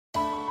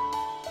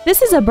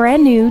This is a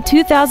brand new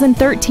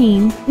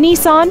 2013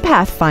 Nissan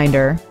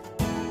Pathfinder.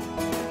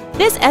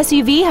 This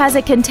SUV has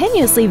a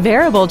continuously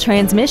variable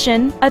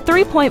transmission, a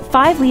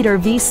 3.5-liter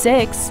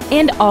V6,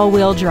 and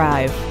all-wheel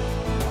drive.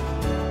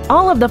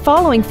 All of the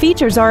following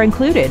features are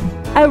included: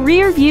 a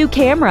rear-view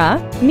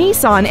camera,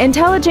 Nissan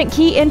Intelligent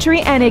Key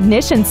Entry and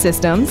Ignition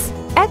Systems,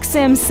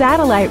 XM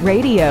satellite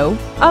radio,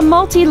 a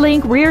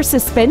multi-link rear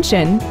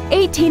suspension,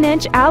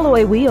 18-inch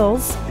alloy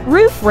wheels,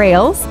 roof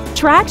rails,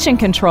 traction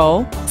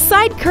control,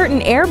 side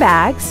curtain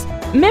airbags,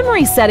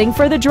 memory setting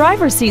for the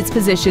driver's seat's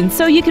position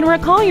so you can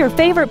recall your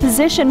favorite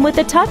position with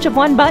the touch of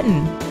one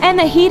button, and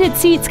the heated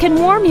seats can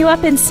warm you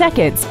up in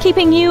seconds,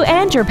 keeping you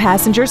and your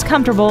passengers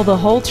comfortable the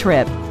whole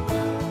trip.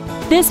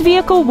 This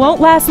vehicle won't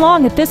last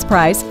long at this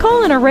price.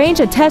 Call and arrange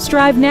a test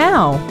drive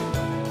now.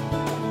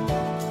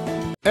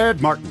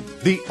 Ed Martin,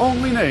 the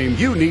only name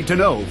you need to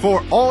know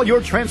for all your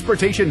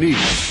transportation needs.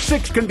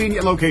 6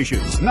 convenient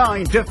locations,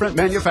 9 different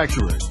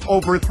manufacturers,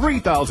 over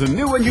 3,000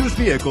 new and used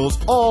vehicles,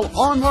 all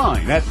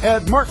online at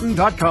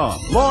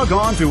edmartin.com. Log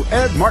on to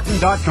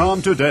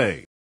edmartin.com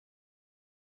today.